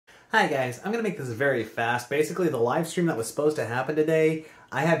Hi guys, I'm gonna make this very fast. Basically, the live stream that was supposed to happen today,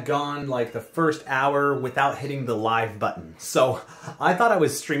 I had gone like the first hour without hitting the live button. So I thought I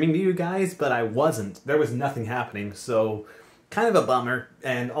was streaming to you guys, but I wasn't. There was nothing happening, so kind of a bummer.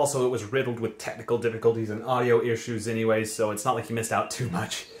 And also it was riddled with technical difficulties and audio issues anyways, so it's not like you missed out too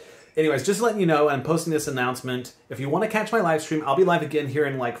much. Anyways, just letting you know, I'm posting this announcement. If you want to catch my live stream, I'll be live again here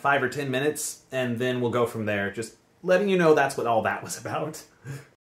in like 5 or 10 minutes, and then we'll go from there. Just letting you know that's what all that was about.